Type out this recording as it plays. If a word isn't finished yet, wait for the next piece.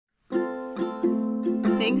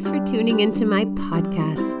Thanks for tuning into my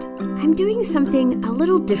podcast. I'm doing something a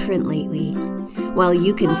little different lately. While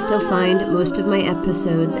you can still find most of my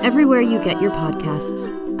episodes everywhere you get your podcasts,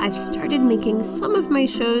 I've started making some of my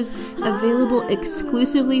shows available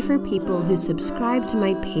exclusively for people who subscribe to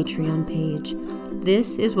my Patreon page.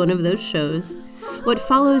 This is one of those shows. What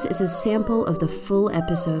follows is a sample of the full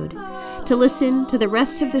episode. To listen to the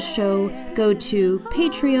rest of the show, go to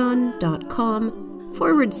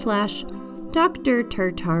patreon.com/Dr.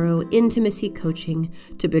 Tartaro Intimacy Coaching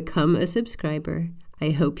to become a subscriber. I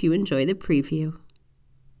hope you enjoy the preview.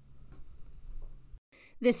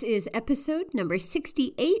 This is episode number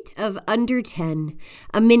 68 of Under 10,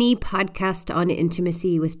 a mini podcast on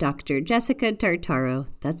intimacy with Dr. Jessica Tartaro.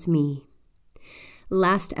 That's me.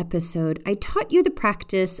 Last episode, I taught you the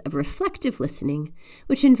practice of reflective listening,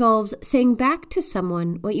 which involves saying back to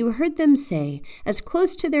someone what you heard them say as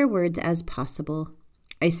close to their words as possible.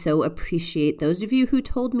 I so appreciate those of you who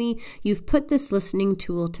told me you've put this listening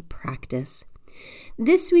tool to practice.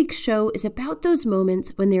 This week's show is about those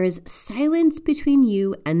moments when there is silence between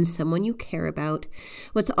you and someone you care about,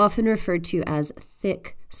 what's often referred to as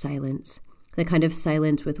thick silence, the kind of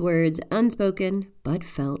silence with words unspoken but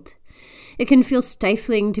felt. It can feel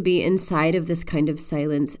stifling to be inside of this kind of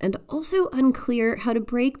silence and also unclear how to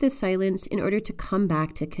break the silence in order to come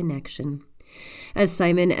back to connection. As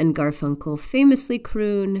Simon and Garfunkel famously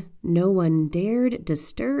croon, "No one dared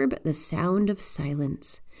disturb the sound of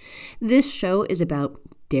silence." This show is about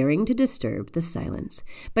daring to disturb the silence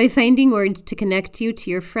by finding words to connect you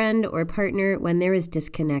to your friend or partner when there is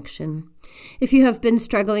disconnection. If you have been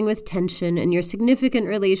struggling with tension in your significant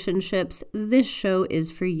relationships, this show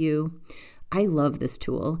is for you. I love this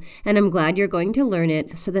tool, and I'm glad you're going to learn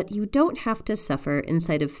it so that you don't have to suffer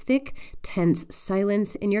inside of thick, tense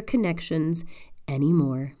silence in your connections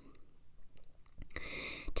anymore.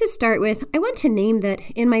 To start with, I want to name that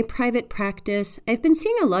in my private practice, I've been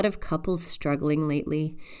seeing a lot of couples struggling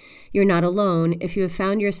lately. You're not alone if you have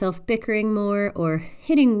found yourself bickering more or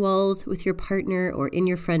hitting walls with your partner or in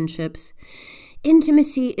your friendships.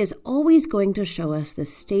 Intimacy is always going to show us the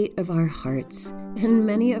state of our hearts, and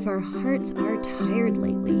many of our hearts are tired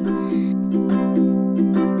lately.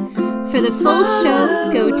 For the full show,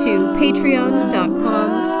 go to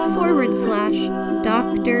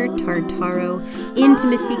patreon.com/Dr. Tartaro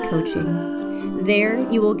Intimacy Coaching. There,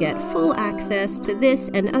 you will get full access to this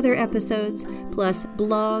and other episodes, plus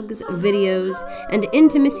blogs, videos, and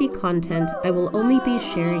intimacy content I will only be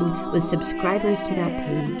sharing with subscribers to that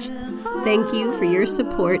page. Thank you for your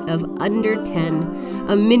support of Under 10,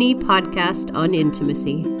 a mini podcast on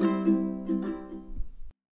intimacy.